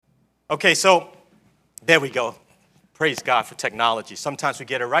Okay, so there we go. Praise God for technology. Sometimes we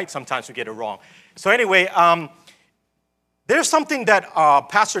get it right, sometimes we get it wrong. So anyway, there's something that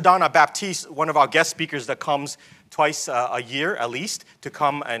Pastor Donna Baptiste, one of our guest speakers that comes twice a year at least to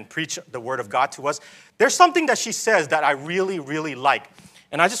come and preach the Word of God to us. There's something that she says that I really, really like.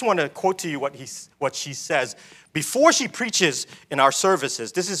 And I just want to quote to you what she says. Before she preaches in our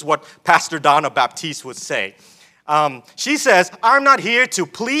services, this is what Pastor Donna Baptiste would say. She says, I'm not here to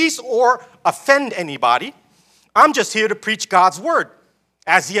please or offend anybody. I'm just here to preach God's Word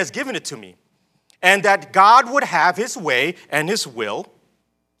as He has given it to me. And that God would have His way and His will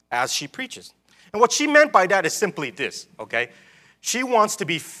as she preaches. And what she meant by that is simply this, okay? She wants to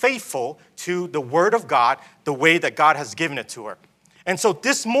be faithful to the Word of God the way that God has given it to her. And so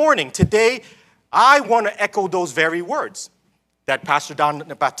this morning, today, I want to echo those very words that Pastor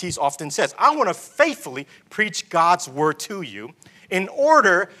Donna Baptiste often says. I want to faithfully preach God's Word to you in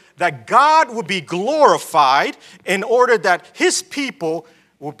order that God will be glorified, in order that His people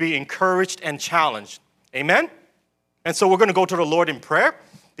will be encouraged and challenged. Amen? And so we're going to go to the Lord in prayer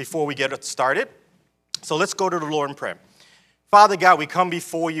before we get it started. So let's go to the Lord in prayer. Father God, we come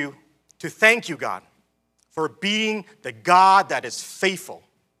before you to thank you, God, for being the God that is faithful.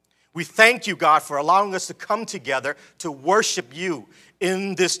 We thank you, God, for allowing us to come together to worship you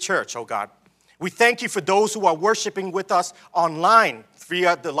in this church, oh God. We thank you for those who are worshiping with us online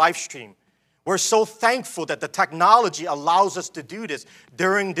via the live stream. We're so thankful that the technology allows us to do this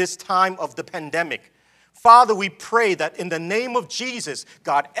during this time of the pandemic. Father, we pray that in the name of Jesus,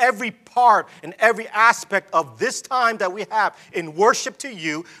 God, every part and every aspect of this time that we have in worship to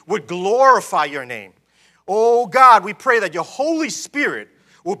you would glorify your name. Oh God, we pray that your Holy Spirit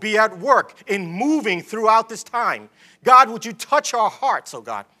will be at work in moving throughout this time. God, would you touch our hearts, oh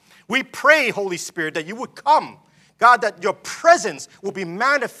God? We pray, Holy Spirit, that you would come. God, that your presence will be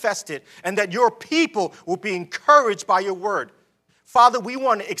manifested and that your people will be encouraged by your word. Father, we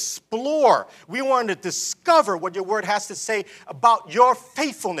want to explore. We want to discover what your word has to say about your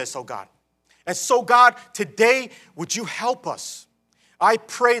faithfulness, oh God. And so, God, today, would you help us? I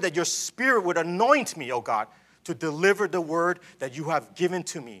pray that your Spirit would anoint me, oh God, to deliver the word that you have given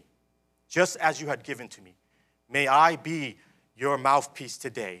to me, just as you had given to me. May I be your mouthpiece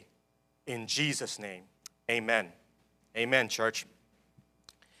today. In Jesus' name, amen. Amen, church.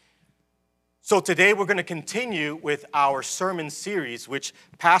 So today we're going to continue with our sermon series, which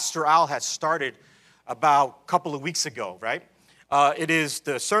Pastor Al had started about a couple of weeks ago, right? It is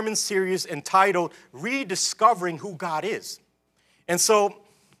the sermon series entitled Rediscovering Who God Is. And so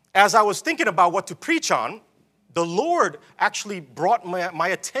as I was thinking about what to preach on, the Lord actually brought my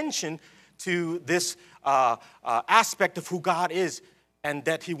attention to this aspect of who God is, and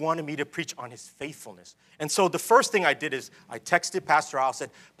that he wanted me to preach on his faithfulness. And so the first thing I did is I texted Pastor Al, said,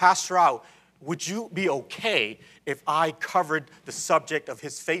 Pastor Al, would you be okay if I covered the subject of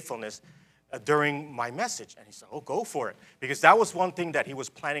his faithfulness during my message? And he said, oh, go for it. Because that was one thing that he was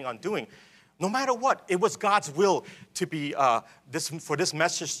planning on doing. No matter what, it was God's will to be for this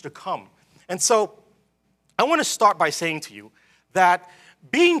message to come. And so I want to start by saying to you that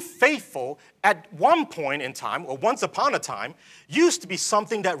being faithful at one point in time, or once upon a time, used to be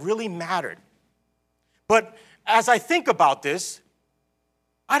something that really mattered. But as I think about this,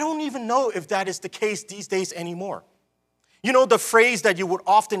 I don't even know if that is the case these days anymore. You know, the phrase that you would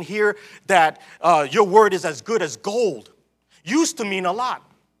often hear that your word is as good as gold used to mean a lot,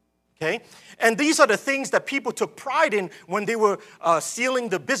 okay? And these are the things that people took pride in when they were sealing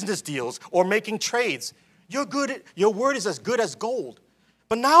the business deals or making trades. Your word is as good as gold.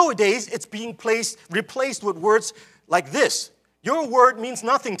 But nowadays, it's being replaced with words like this. Your word means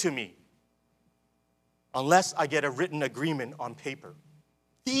nothing to me unless I get a written agreement on paper.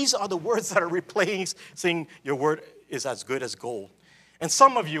 These are the words that are replacing your word is as good as gold. And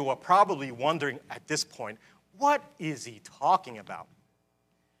some of you are probably wondering at this point, what is he talking about?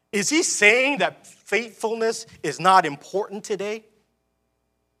 Is he saying that faithfulness is not important today?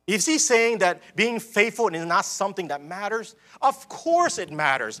 Is he saying that being faithful is not something that matters? Of course it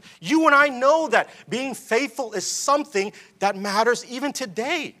matters. You and I know that being faithful is something that matters even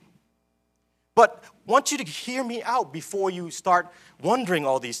today. But I want you to hear me out before you start wondering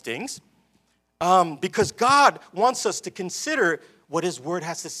all these things. Because God wants us to consider what his word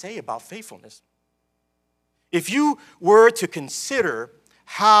has to say about faithfulness. If you were to consider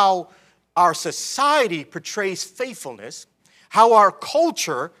how our society portrays faithfulness, how our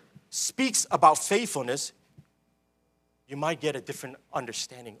culture speaks about faithfulness, you might get a different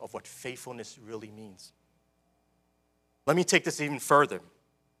understanding of what faithfulness really means. Let me take this even further.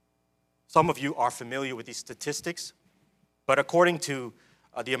 Some of you are familiar with these statistics, but according to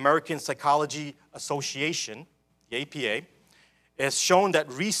the American Psychology Association, the APA, has shown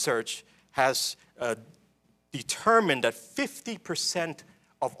that research has determined that 50%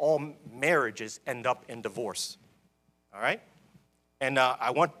 of all marriages end up in divorce. All right? And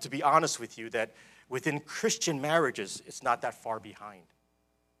I want to be honest with you that within Christian marriages, it's not that far behind.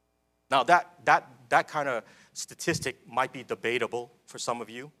 Now, that kind of statistic might be debatable for some of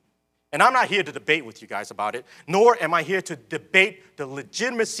you. And I'm not here to debate with you guys about it, nor am I here to debate the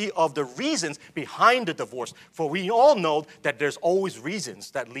legitimacy of the reasons behind the divorce. For we all know that there's always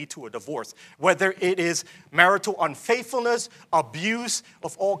reasons that lead to a divorce, whether it is marital unfaithfulness, abuse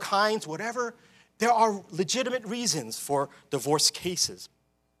of all kinds, whatever. There are legitimate reasons for divorce cases.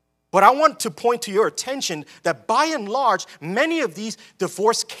 But I want to point to your attention that by and large, many of these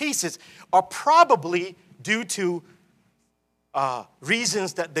divorce cases are probably due to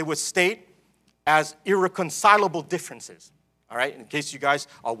reasons that they would state as irreconcilable differences. All right, in case you guys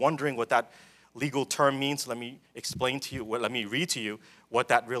are wondering what that legal term means, let me explain to you, let me read to you what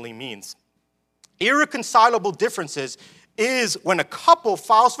that really means. Irreconcilable differences is when a couple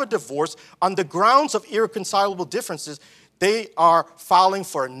files for divorce on the grounds of irreconcilable differences. They are filing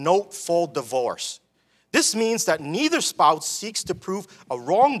for a no-fault divorce. This means that neither spouse seeks to prove a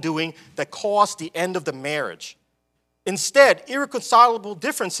wrongdoing that caused the end of the marriage. Instead, irreconcilable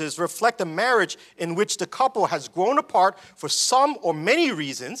differences reflect a marriage in which the couple has grown apart for some or many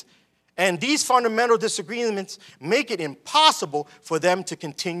reasons, and these fundamental disagreements make it impossible for them to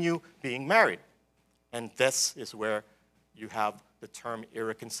continue being married. And this is where you have the term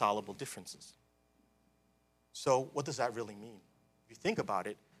irreconcilable differences. So what does that really mean? If you think about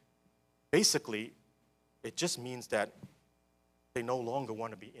it, basically, it just means that they no longer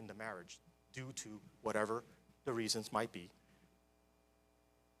want to be in the marriage due to whatever the reasons might be.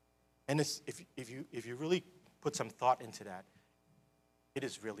 And if you really put some thought into that, it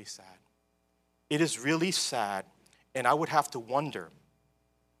is really sad. It is really sad, and I would have to wonder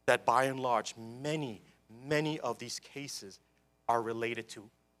that by and large, many of these cases are related to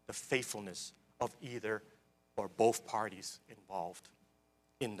the faithfulness of either or both parties involved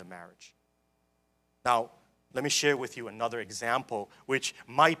in the marriage. Now, let me share with you another example which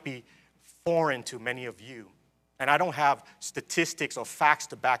might be foreign to many of you. And I don't have statistics or facts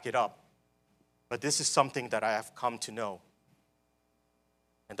to back it up, but this is something that I have come to know.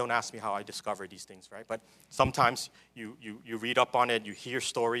 And don't ask me how I discover these things, right? But sometimes you read up on it, you hear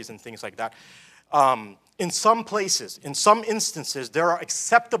stories and things like that. In some places, in some instances, there are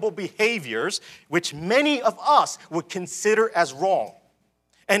acceptable behaviors which many of us would consider as wrong.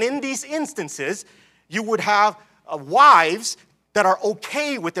 And in these instances, you would have wives that are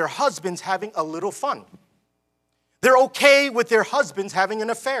okay with their husbands having a little fun. They're okay with their husbands having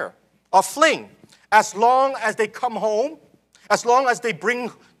an affair, a fling, as long as they come home, as long as they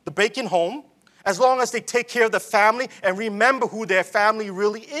bring the bacon home, as long as they take care of the family and remember who their family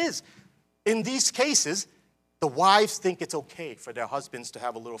really is. In these cases, the wives think it's okay for their husbands to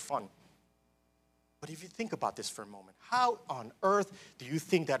have a little fun. But if you think about this for a moment, how on earth do you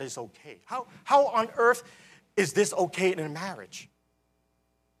think that is okay? How on earth is this okay in a marriage?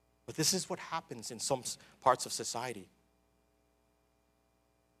 But this is what happens in some parts of society.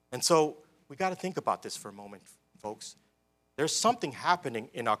 And so we got to think about this for a moment, folks. There's something happening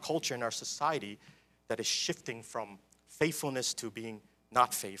in our culture, in our society, that is shifting from faithfulness to being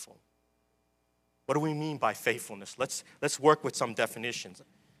not faithful. What do we mean by faithfulness? Let's work with some definitions.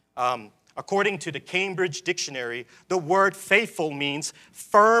 According to the Cambridge Dictionary, the word faithful means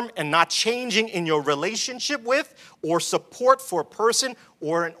firm and not changing in your relationship with or support for a person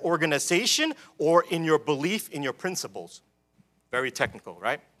or an organization or in your belief in your principles. Very technical,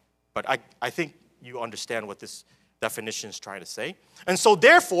 right? But I think you understand what this definition is trying to say. And so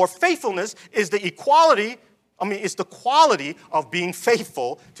therefore, faithfulness is the quality of being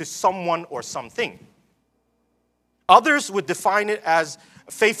faithful to someone or something. Others would define it as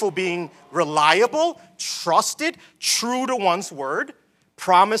faithful being reliable, trusted, true to one's word,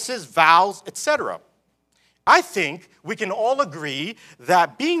 promises, vows, etc. I think we can all agree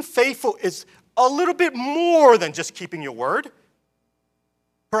that being faithful is a little bit more than just keeping your word.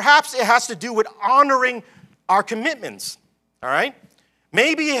 Perhaps it has to do with honoring our commitments, all right?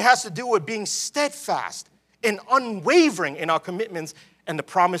 Maybe it has to do with being steadfast and unwavering in our commitments and the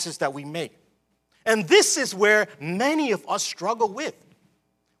promises that we make. And this is where many of us struggle with.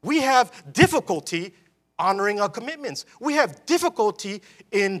 We have difficulty honoring our commitments. We have difficulty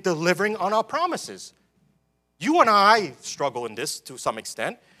in delivering on our promises. You and I struggle in this to some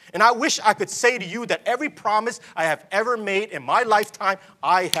extent. And I wish I could say to you that every promise I have ever made in my lifetime,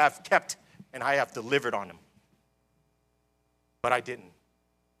 I have kept and I have delivered on them. But I didn't.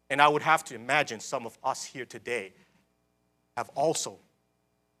 And I would have to imagine some of us here today have also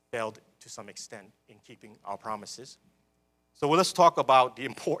failed to some extent in keeping our promises. So let's talk about the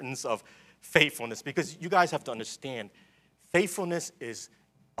importance of faithfulness, because you guys have to understand, faithfulness is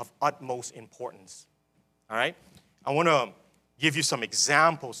of utmost importance. All right? I want to give you some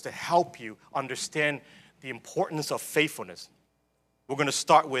examples to help you understand the importance of faithfulness. We're going to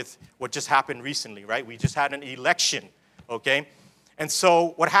start with what just happened recently, right? We just had an election, okay? And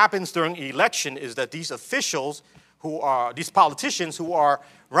so what happens during the election is that these officials these politicians who are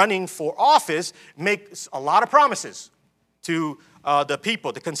running for office make a lot of promises to the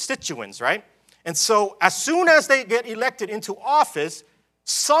people, the constituents, right? And so as soon as they get elected into office,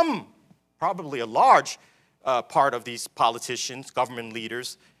 some, probably a large part of these politicians, government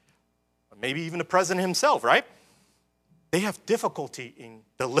leaders, maybe even the president himself, right? They have difficulty in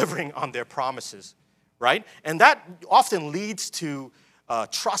delivering on their promises, right? And that often leads to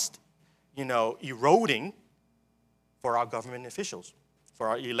trust, eroding for our government officials, for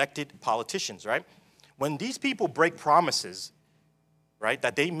our elected politicians, right? When these people break promises, right,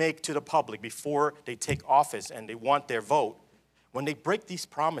 that they make to the public before they take office and they want their vote, when they break these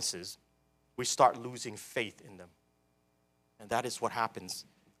promises, we start losing faith in them. And that is what happens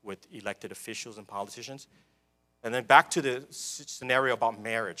with elected officials and politicians. And then back to the scenario about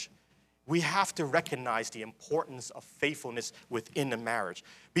marriage. We have to recognize the importance of faithfulness within a marriage.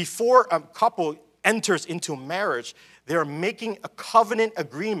 Before a couple enters into marriage, they're making a covenant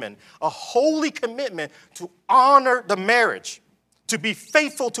agreement, a holy commitment to honor the marriage, to be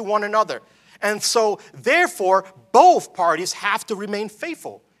faithful to one another. And so, therefore, both parties have to remain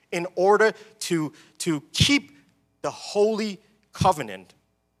faithful in order to keep the holy covenant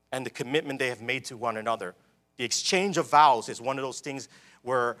and the commitment they have made to one another. The exchange of vows is one of those things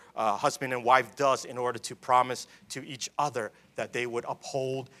where husband and wife does in order to promise to each other that they would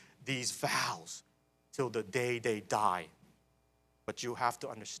uphold these vows till the day they die. But you have to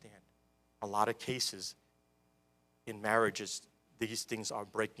understand, a lot of cases in marriages, these things are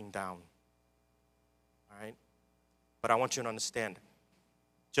breaking down. All right? But I want you to understand,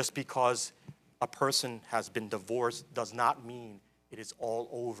 just because a person has been divorced does not mean it is all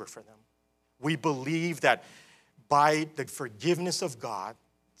over for them. We believe that by the forgiveness of God,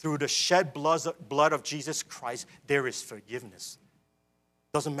 through the shed blood of Jesus Christ, there is forgiveness.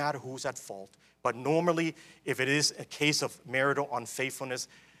 Doesn't matter who's at fault. But normally, if it is a case of marital unfaithfulness,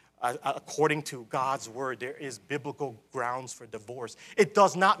 according to God's word, there is biblical grounds for divorce. It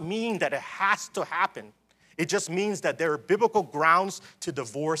does not mean that it has to happen. It just means that there are biblical grounds to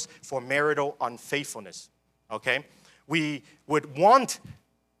divorce for marital unfaithfulness. Okay? We would want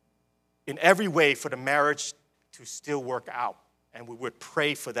in every way for the marriage to still work out, and we would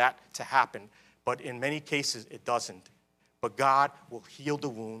pray for that to happen. But in many cases, it doesn't. But God will heal the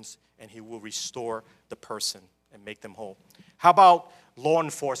wounds, and he will restore the person and make them whole. How about law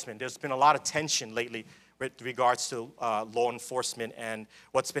enforcement? There's been a lot of tension lately with regards to law enforcement and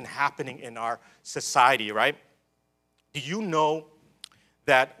what's been happening in our society, right? Do you know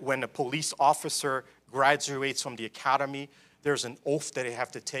that when a police officer graduates from the academy, there's an oath that they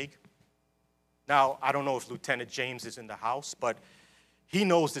have to take? Now, I don't know if Lieutenant James is in the house, but he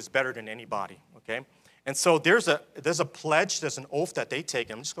knows this better than anybody, okay? And so there's a pledge, there's an oath that they take.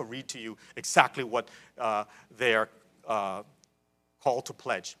 And I'm just going to read to you exactly what they are called to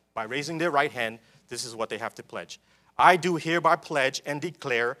pledge. By raising their right hand, this is what they have to pledge. I do hereby pledge and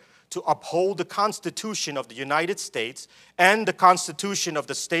declare to uphold the Constitution of the United States and the Constitution of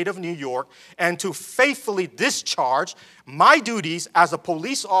the State of New York, and to faithfully discharge my duties as a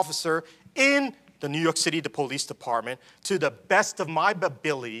police officer in the New York City Police Department to the best of my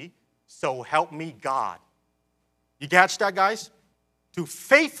ability, so help me God. You catch that, guys? To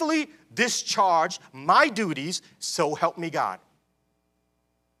faithfully discharge my duties, so help me God.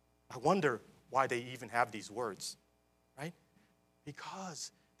 I wonder why they even have these words, right?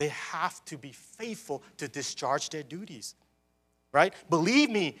 Because they have to be faithful to discharge their duties, right? Believe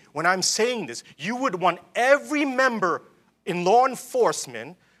me when I'm saying this, you would want every member in law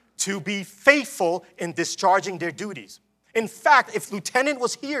enforcement to be faithful in discharging their duties. In fact, if Lieutenant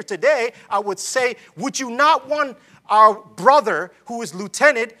was here today, I would say, would you not want our brother who is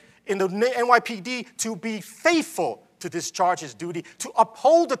Lieutenant in the NYPD to be faithful to discharge his duty, to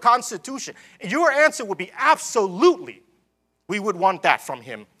uphold the Constitution? And your answer would be absolutely. We would want that from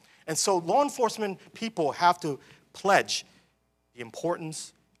him. And so law enforcement people have to pledge the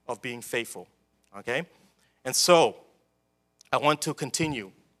importance of being faithful, okay? And so I want to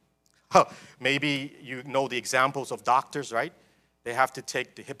continue. Maybe you know the examples of doctors, right? They have to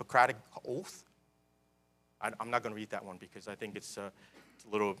take the Hippocratic Oath. I'm not going to read that one because I think it's It's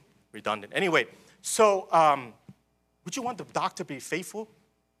a little redundant. Anyway, so would you want the doctor to be faithful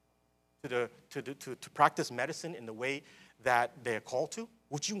to practice medicine in the way that they're called to?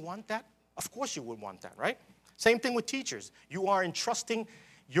 Would you want that? Of course you would want that, right? Same thing with teachers. You are entrusting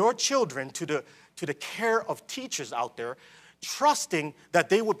your children to the care of teachers out there, trusting that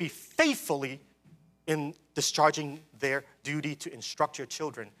they would be faithfully in discharging their duty to instruct your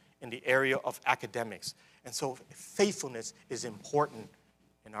children in the area of academics. And so faithfulness is important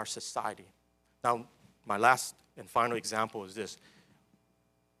in our society. Now, my last and final example is this.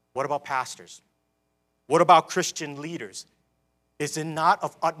 What about pastors? What about Christian leaders? Is it not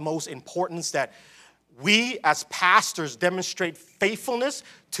of utmost importance that we as pastors demonstrate faithfulness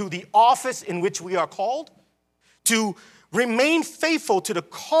to the office in which we are called? To remain faithful to the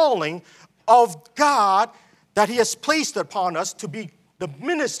calling of God that He has placed upon us to be the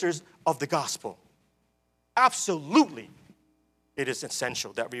ministers of the gospel. Absolutely, it is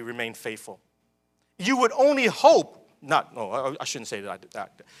essential that we remain faithful. You would only hope, I shouldn't say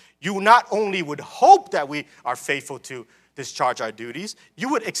that. You not only would hope that we are faithful to discharge our duties, you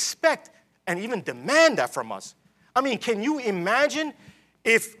would expect and even demand that from us. I mean, can you imagine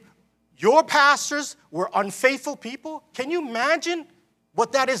if your pastors were unfaithful people? Can you imagine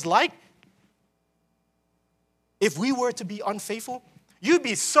what that is like? If we were to be unfaithful, you'd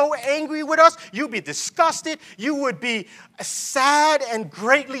be so angry with us, you'd be disgusted, you would be sad and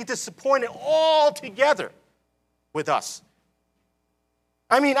greatly disappointed all together with us.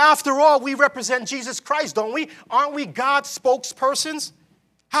 I mean, after all, we represent Jesus Christ, don't we? Aren't we God's spokespersons?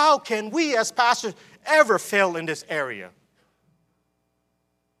 How can we as pastors ever fail in this area?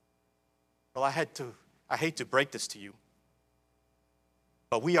 Well, I hate to break this to you,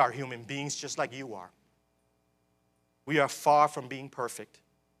 but we are human beings just like you are. We are far from being perfect.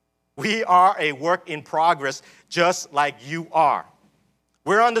 We are a work in progress just like you are.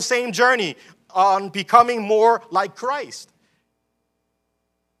 We're on the same journey on becoming more like Christ.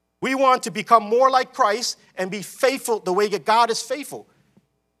 We want to become more like Christ and be faithful the way that God is faithful,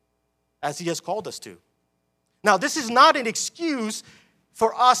 as He has called us to. Now, this is not an excuse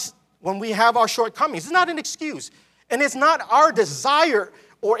for us when we have our shortcomings. It's not an excuse. And it's not our desire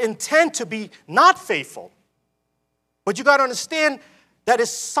or intent to be not faithful. But you got to understand that is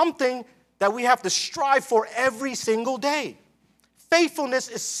something that we have to strive for every single day. Faithfulness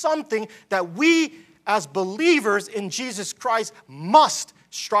is something that we as believers in Jesus Christ must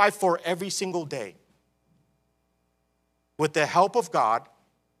strive for every single day. With the help of God,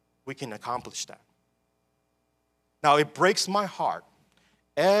 we can accomplish that. Now, it breaks my heart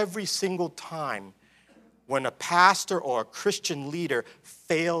every single time when a pastor or a Christian leader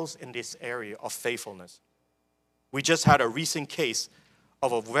fails in this area of faithfulness. We just had a recent case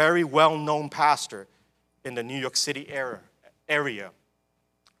of a very well-known pastor in the New York City area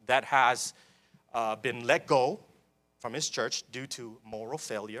that has been let go from his church due to moral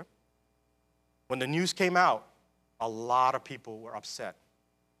failure. When the news came out, a lot of people were upset.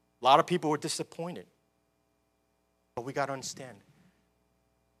 A lot of people were disappointed. But we got to understand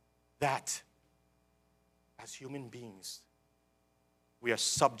that as human beings, we are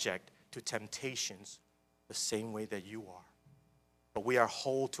subject to temptations the same way that you are. But we are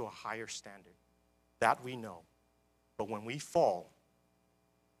held to a higher standard. That we know. But when we fall,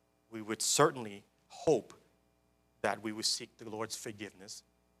 we would certainly hope that we would seek the Lord's forgiveness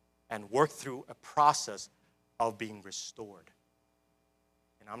and work through a process of being restored.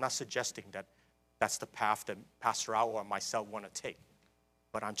 And I'm not suggesting that that's the path that Pastor Al or myself want to take.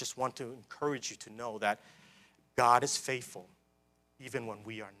 But I just want to encourage you to know that God is faithful even when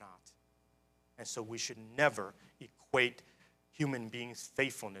we are not. And so we should never equate human beings'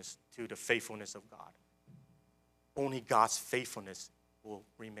 faithfulness to the faithfulness of God. Only God's faithfulness will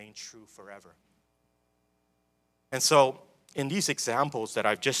remain true forever. And so, in these examples that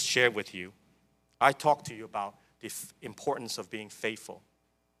I've just shared with you, I talked to you about the importance of being faithful.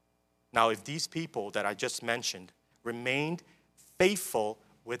 Now, if these people that I just mentioned remained faithful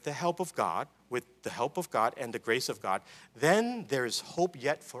with the help of God, and the grace of God, then there is hope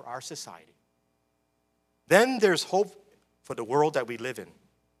yet for our society. Then there's hope for the world that we live in.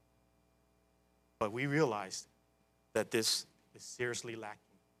 But we realize that this is seriously lacking.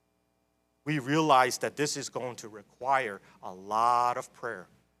 We realize that this is going to require a lot of prayer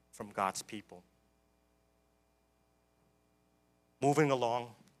from God's people. Moving along,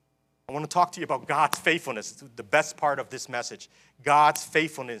 I want to talk to you about God's faithfulness. It's the best part of this message. God's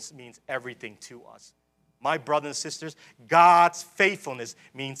faithfulness means everything to us. My brothers and sisters, God's faithfulness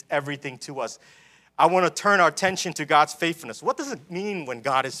means everything to us. I want to turn our attention to God's faithfulness. What does it mean when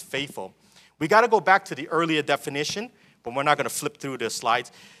God is faithful? We got to go back to the earlier definition, but we're not going to flip through the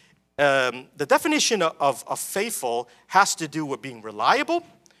slides. The definition of faithful has to do with being reliable,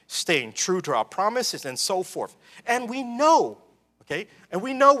 staying true to our promises, and so forth. And we know, okay, and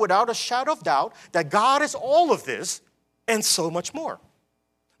we know without a shadow of doubt that God is all of this and so much more.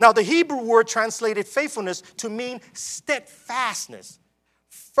 Now, the Hebrew word translated faithfulness to mean steadfastness,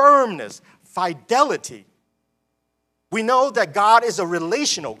 firmness, fidelity. We know that God is a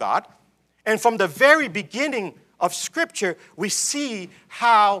relational God, and from the very beginning of Scripture, we see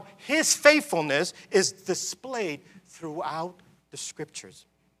how his faithfulness is displayed throughout the Scriptures.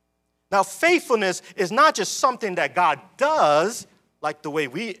 Now, faithfulness is not just something that God does, like the way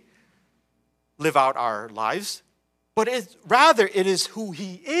we live out our lives, but rather it is who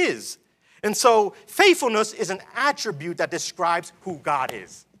he is. And so faithfulness is an attribute that describes who God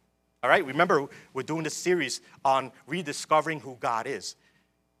is. All right, remember, we're doing this series on rediscovering who God is.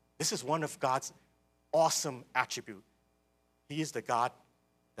 This is one of God's awesome attributes. He is the God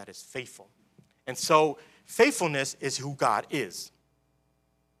that is faithful. And so faithfulness is who God is.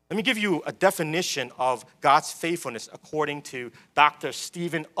 Let me give you a definition of God's faithfulness according to Dr.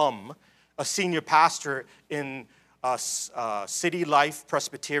 Stephen a senior pastor in City Life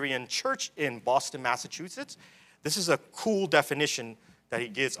Presbyterian Church in Boston, Massachusetts. This is a cool definition that he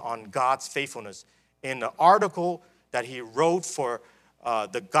gives on God's faithfulness in an article that he wrote for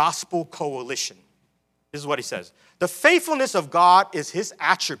the Gospel Coalition. This is what he says. The faithfulness of God is his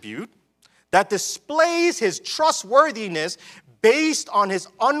attribute that displays his trustworthiness based on his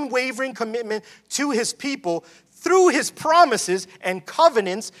unwavering commitment to his people through his promises and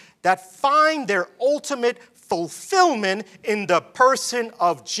covenants that find their ultimate fulfillment in the person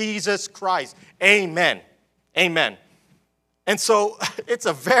of Jesus Christ. Amen. Amen. And so it's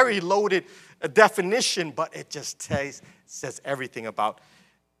a very loaded definition, but it just says everything about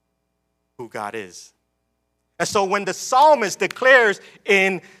who God is. And so when the psalmist declares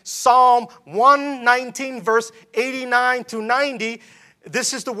in Psalm 119, verse 89 to 90,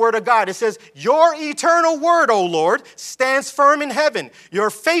 this is the word of God. It says, your eternal word, O Lord, stands firm in heaven.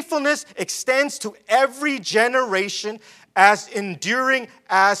 Your faithfulness extends to every generation, as enduring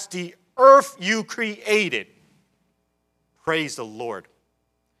as the earth you created. Praise the Lord.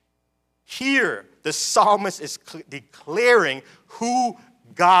 Here, the psalmist is declaring who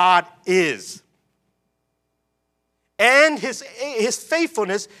God is. And his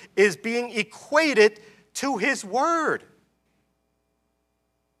faithfulness is being equated to his word.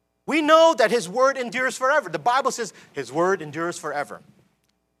 We know that his word endures forever. The Bible says his word endures forever.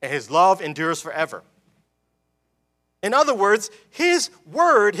 And his love endures forever. In other words, his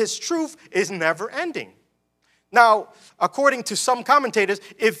word, his truth, is never ending. Now, according to some commentators,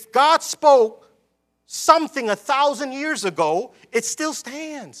 if God spoke something 1,000 years ago, it still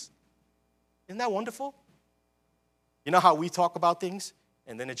stands. Isn't that wonderful? You know how we talk about things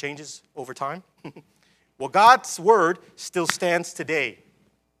and then it changes over time? Well, God's word still stands today.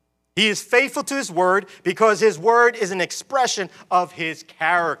 He is faithful to his word because his word is an expression of his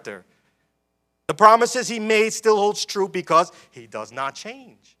character. The promises he made still holds true because he does not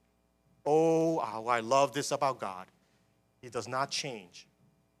change. Oh, how I love this about God. He does not change.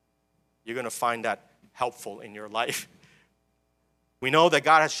 You're going to find that helpful in your life. We know that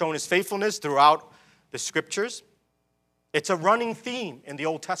God has shown his faithfulness throughout the scriptures. It's a running theme in the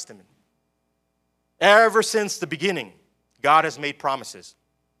Old Testament. Ever since the beginning, God has made promises.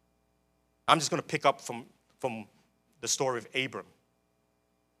 I'm just going to pick up from the story of Abram.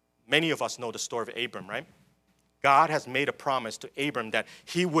 Many of us know the story of Abram, right? God has made a promise to Abram that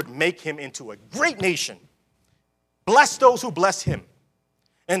he would make him into a great nation, bless those who bless him,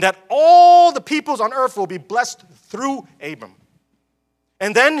 and that all the peoples on earth will be blessed through Abram.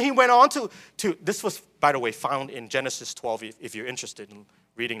 And then he went on to this was, by the way, found in Genesis 12, if you're interested in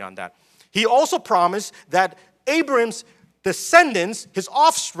reading on that. He also promised that Abram's descendants, his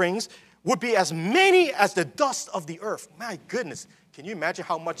offsprings, would be as many as the dust of the earth. My goodness, can you imagine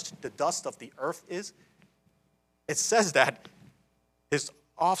how much the dust of the earth is? It says that his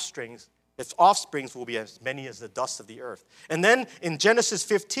offsprings will be as many as the dust of the earth. And then in Genesis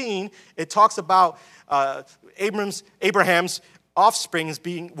 15, it talks about Abraham's offsprings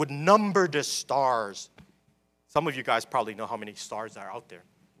would number the stars. Some of you guys probably know how many stars are out there.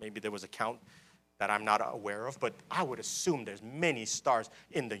 Maybe there was a count that I'm not aware of, but I would assume there's many stars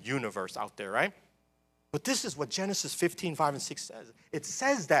in the universe out there, right? But this is what Genesis 15, 5, and 6 says. It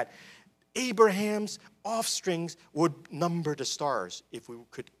says that Abraham's offsprings would number the stars, if we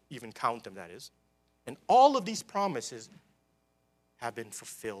could even count them, that is. And all of these promises have been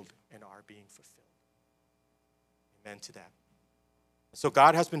fulfilled and are being fulfilled. Amen to that. So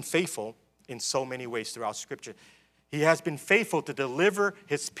God has been faithful in so many ways throughout Scripture. He has been faithful to deliver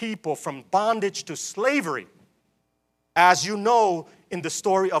his people from bondage to slavery. As you know in the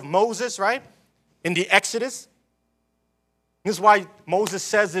story of Moses, right? In the Exodus. This is why Moses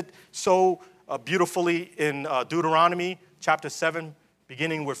says it so beautifully in Deuteronomy chapter 7,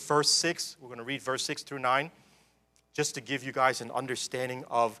 beginning with verse 6. We're going to read verse 6 through 9, just to give you guys an understanding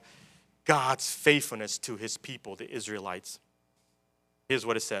of God's faithfulness to his people, the Israelites. Here's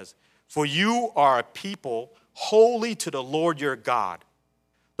what it says. For you are a people holy to the Lord your God.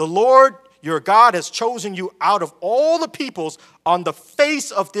 The Lord your God has chosen you out of all the peoples on the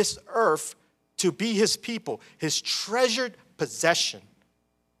face of this earth to be his people, his treasured possession.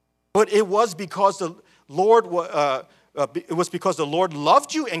 But it was because the Lord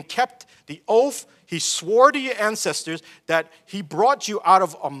loved you and kept the oath he swore to your ancestors that he brought you out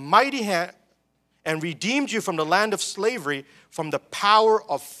of a mighty hand and redeemed you from the land of slavery, from the power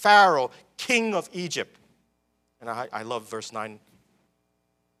of Pharaoh, king of Egypt. And I love verse 9.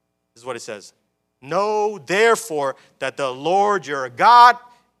 This is what it says. Know therefore that the Lord your God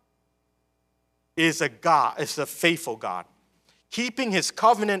is a faithful God, keeping his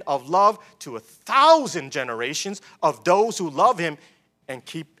covenant of love to 1,000 generations of those who love him and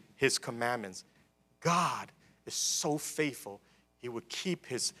keep his commandments. God is so faithful, he would keep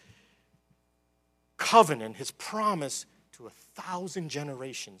his covenant, his promise to 1,000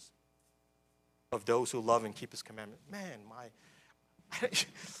 generations of those who love and keep his commandments. Man,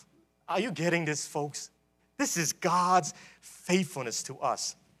 are you getting this, folks? This is God's faithfulness to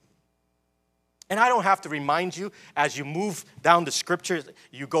us. And I don't have to remind you, as you move down the scriptures,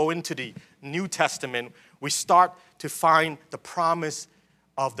 you go into the New Testament, we start to find the promise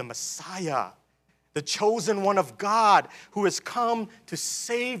of the Messiah, the chosen one of God, who has come to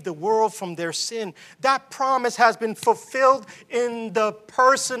save the world from their sin. That promise has been fulfilled in the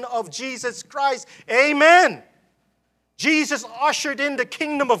person of Jesus Christ. Amen. Jesus ushered in the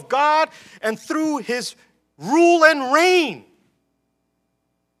kingdom of God, and through his rule and reign,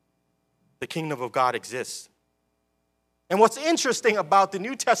 the kingdom of God exists. And what's interesting about the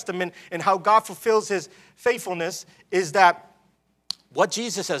New Testament and how God fulfills his faithfulness is that what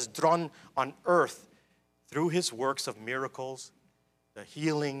Jesus has done on earth through his works of miracles, the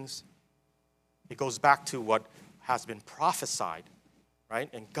healings, it goes back to what has been prophesied, right?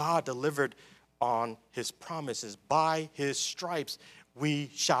 And God delivered on his promises. By his stripes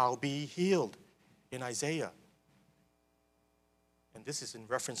we shall be healed in Isaiah. And this is in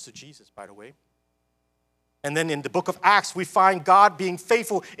reference to Jesus, by the way. And then in the book of Acts, we find God being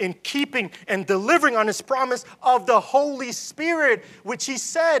faithful in keeping and delivering on his promise of the Holy Spirit, which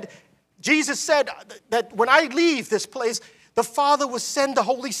Jesus said that when I leave this place, the Father will send the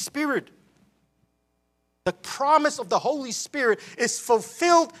Holy Spirit. The promise of the Holy Spirit is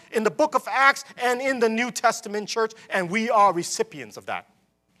fulfilled in the book of Acts and in the New Testament church, and we are recipients of that.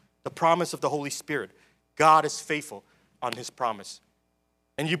 The promise of the Holy Spirit. God is faithful on his promise.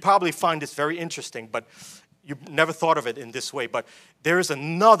 And you probably find this very interesting, but you never thought of it in this way. But there is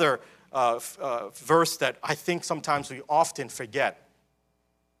another verse that I think sometimes we often forget.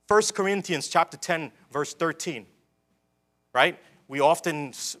 1 Corinthians chapter 10, verse 13, right? We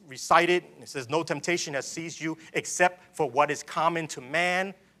often recite it. It says, no temptation has seized you except for what is common to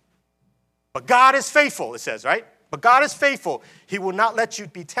man. But God is faithful, it says, right? But God is faithful. He will not let you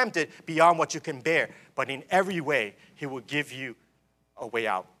be tempted beyond what you can bear. But in every way, he will give you a way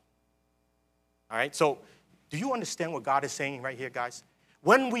out. All right? So do you understand what God is saying right here, guys?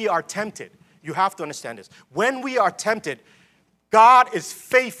 When we are tempted, you have to understand this. When we are tempted, God is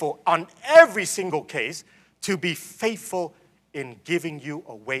faithful on every single case to be faithful in giving you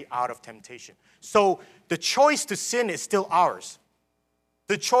a way out of temptation. So the choice to sin is still ours.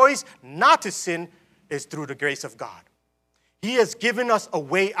 The choice not to sin is through the grace of God. He has given us a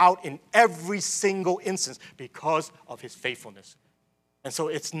way out in every single instance because of his faithfulness. And so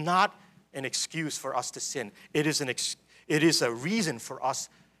it's not an excuse for us to sin. It is a reason for us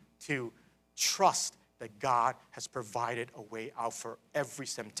to trust that God has provided a way out for every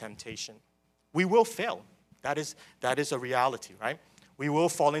temptation. We will fail. That is a reality, right? We will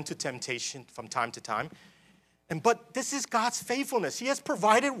fall into temptation from time to time. But this is God's faithfulness. He has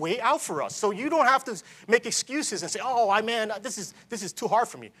provided a way out for us. So you don't have to make excuses and say, oh, man, this is too hard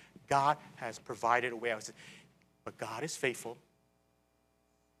for me. God has provided a way out. But God is faithful.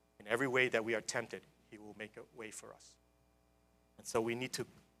 In every way that we are tempted, he will make a way for us. And so we need to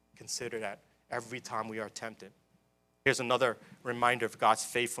consider that every time we are tempted. Here's another reminder of God's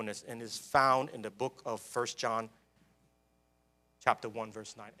faithfulness, and is found in the book of 1 John chapter 1,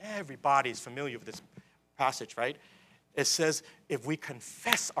 verse 9. Everybody is familiar with this passage, right? It says, if we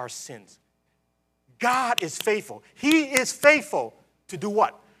confess our sins, God is faithful. He is faithful to do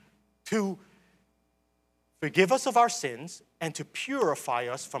what? To forgive us of our sins and to purify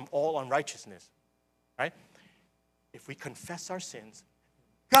us from all unrighteousness. Right? If we confess our sins,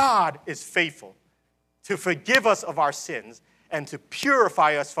 God is faithful to forgive us of our sins and to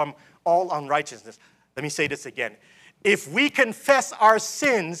purify us from all unrighteousness. Let me say this again. If we confess our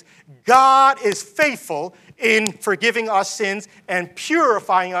sins, God is faithful in forgiving our sins and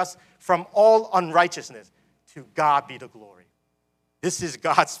purifying us from all unrighteousness. To God be the glory. This is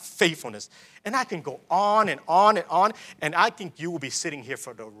God's faithfulness. And I can go on and on and on, and I think you will be sitting here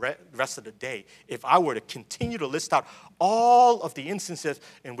for the rest of the day if I were to continue to list out all of the instances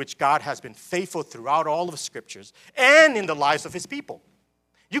in which God has been faithful throughout all of the scriptures and in the lives of his people.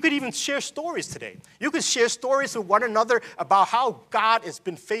 You could even share stories today. You could share stories with one another about how God has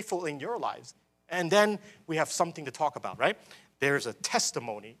been faithful in your lives. And then we have something to talk about, right? There's a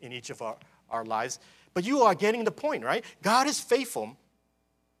testimony in each of our lives. But you are getting the point, right? God is faithful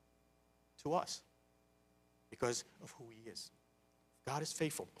to us because of who he is. God is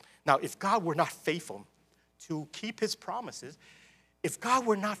faithful. Now, if God were not faithful to keep his promises, if God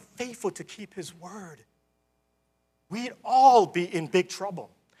were not faithful to keep his word, we'd all be in big trouble.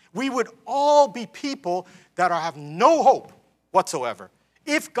 We would all be people that have no hope whatsoever.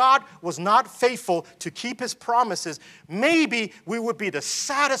 If God was not faithful to keep his promises, maybe we would be the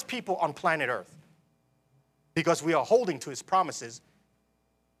saddest people on planet Earth because we are holding to his promises,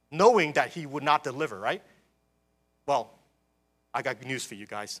 knowing that he would not deliver, right? Well, I got news for you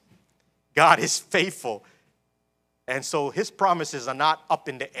guys. God is faithful. And so his promises are not up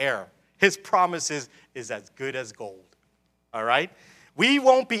in the air. His promises is as good as gold. All right? We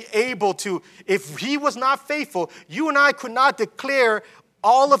won't be able to, if he was not faithful, you and I could not declare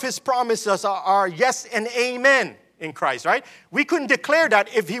all of his promises are yes and amen in Christ, right? We couldn't declare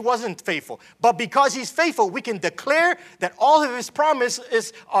that if he wasn't faithful. But because he's faithful, we can declare that all of his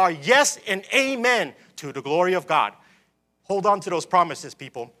promises are yes and amen to the glory of God. Hold on to those promises,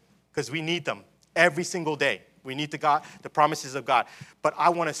 people, because we need them every single day. We need the promises of God. But I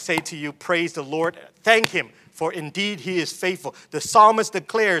want to say to you, praise the Lord. Thank him, for indeed he is faithful. The psalmist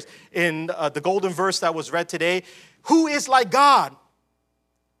declares in the golden verse that was read today, who is like God?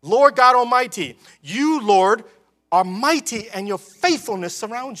 Lord God Almighty. You, Lord, are mighty and your faithfulness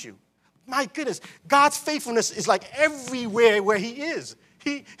surrounds you. My goodness, God's faithfulness is like everywhere where he is.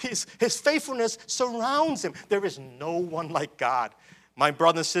 His faithfulness surrounds him. There is no one like God. My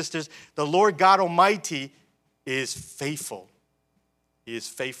brothers and sisters, the Lord God Almighty is faithful. He is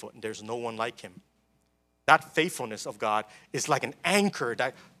faithful, and there's no one like him. That faithfulness of God is like an anchor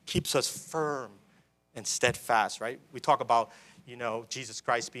that keeps us firm and steadfast, right? We talk about, Jesus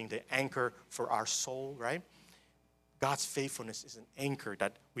Christ being the anchor for our soul, right? God's faithfulness is an anchor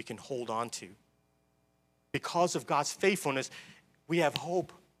that we can hold on to. Because of God's faithfulness, we have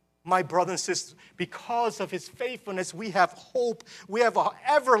hope. My brothers and sisters, because of his faithfulness, we have hope. We have an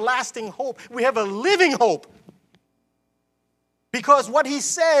everlasting hope. We have a living hope. Because what he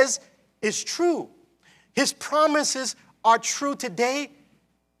says is true. His promises are true today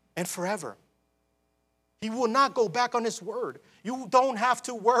and forever. He will not go back on his word. You don't have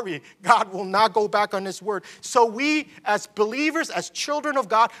to worry. God will not go back on his word. So we, as believers, as children of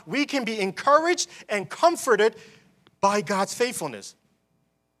God, we can be encouraged and comforted by God's faithfulness.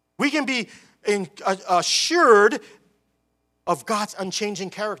 We can be assured of God's unchanging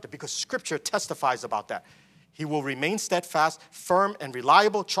character because Scripture testifies about that. He will remain steadfast, firm, and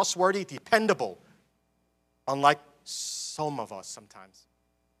reliable, trustworthy, dependable, unlike some of us sometimes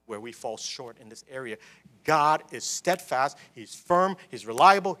where we fall short in this area. God is steadfast, he's firm, he's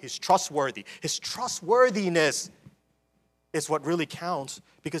reliable, he's trustworthy. His trustworthiness is what really counts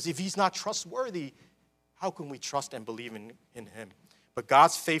because if he's not trustworthy, how can we trust and believe in him? But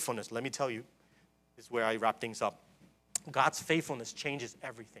God's faithfulness, let me tell you, is where I wrap things up. God's faithfulness changes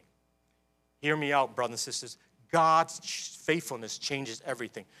everything. Hear me out, brothers and sisters. God's faithfulness changes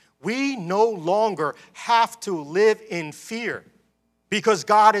everything. We no longer have to live in fear because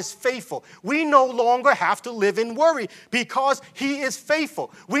God is faithful. We no longer have to live in worry because he is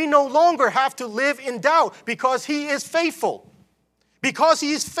faithful. We no longer have to live in doubt because he is faithful. Because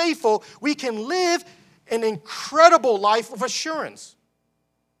he is faithful, we can live an incredible life of assurance.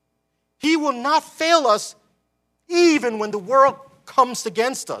 He will not fail us even when the world comes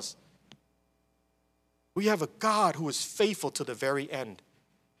against us. We have a God who is faithful to the very end.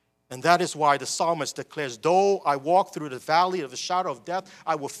 And that is why the psalmist declares, though I walk through the valley of the shadow of death,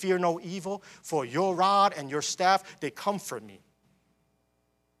 I will fear no evil, for your rod and your staff, they comfort me.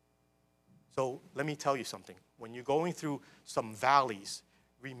 So let me tell you something. When you're going through some valleys,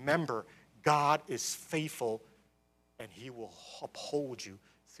 remember God is faithful, and he will uphold you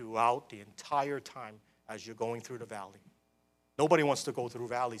throughout the entire time as you're going through the valley. Nobody wants to go through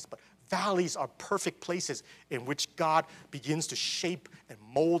valleys, but valleys are perfect places in which God begins to shape and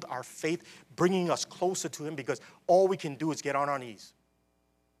mold our faith, bringing us closer to him, because all we can do is get on our knees.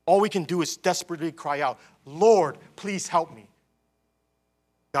 All we can do is desperately cry out, Lord, please help me.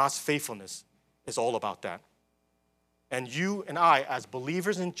 God's faithfulness is all about that. And you and I, as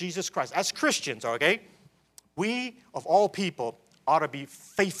believers in Jesus Christ, as Christians, okay, we, of all people, ought to be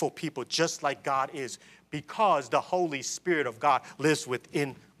faithful people just like God is, because the Holy Spirit of God lives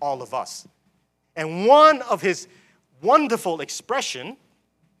within all of us. And one of his wonderful expression,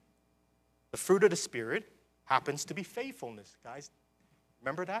 the fruit of the Spirit, happens to be faithfulness. Guys,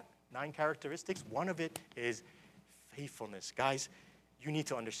 remember that? 9 characteristics. One of it is faithfulness. Guys, you need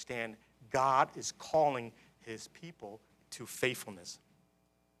to understand God is calling his people to faithfulness.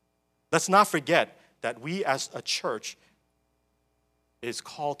 Let's not forget that we as a church is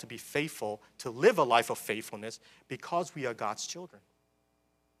called to be faithful, to live a life of faithfulness, because we are God's children.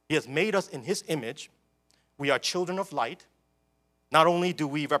 He has made us in his image. We are children of light. Not only do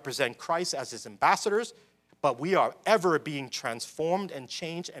we represent Christ as his ambassadors, but we are ever being transformed and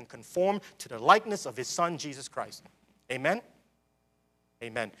changed and conformed to the likeness of his Son, Jesus Christ. Amen?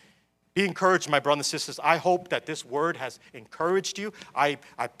 Amen. Be encouraged, my brothers and sisters. I hope that this word has encouraged you. I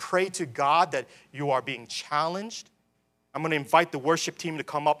pray to God that you are being challenged. I'm going to invite the worship team to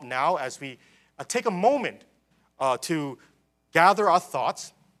come up now as we take a moment to gather our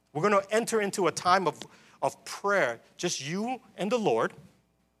thoughts. We're going to enter into a time of prayer, just you and the Lord.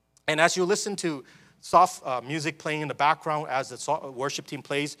 And as you listen to soft music playing in the background, as the worship team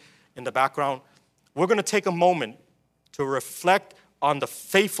plays in the background, we're going to take a moment to reflect on the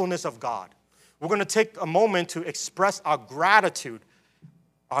faithfulness of God. We're going to take a moment to express our gratitude,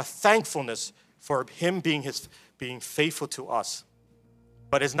 our thankfulness for him being faithful to us.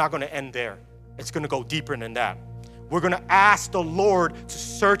 But it's not going to end there. It's going to go deeper than that. We're going to ask the Lord to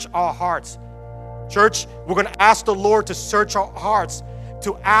search our hearts. Church, we're going to ask the Lord to search our hearts,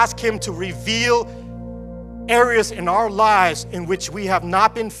 to ask him to reveal areas in our lives in which we have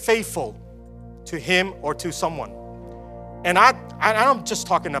not been faithful to him or to someone. And I'm just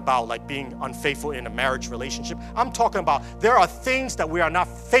talking about like being unfaithful in a marriage relationship. I'm talking about there are things that we are not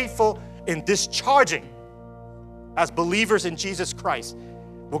faithful in discharging. As believers in Jesus Christ,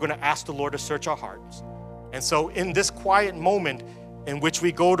 we're going to ask the Lord to search our hearts. And so in this quiet moment in which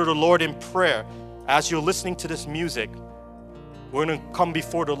we go to the Lord in prayer, as you're listening to this music, we're going to come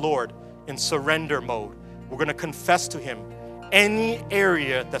before the Lord in surrender mode. We're going to confess to him any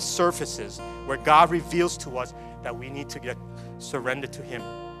area that surfaces where God reveals to us that we need to get surrendered to him.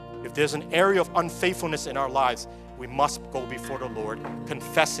 If there's an area of unfaithfulness in our lives, we must go before the Lord,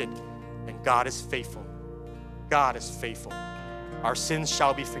 confess it, and God is faithful. God is faithful. Our sins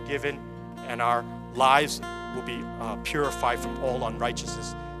shall be forgiven, and our lives will be purified from all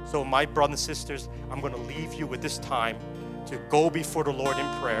unrighteousness. So my brothers and sisters, I'm going to leave you with this time to go before the Lord in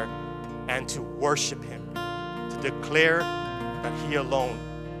prayer and to worship him, to declare that he alone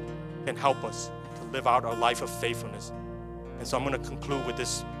can help us to live out our life of faithfulness. And so I'm going to conclude with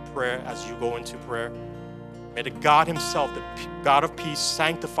this prayer as you go into prayer. May the God himself, the God of peace,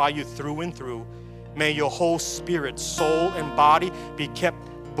 sanctify you through and through. May your whole spirit, soul, and body be kept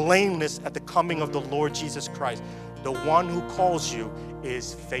blameless at the coming of the Lord Jesus Christ. The one who calls you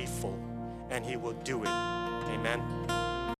is faithful, and he will do it. Amen.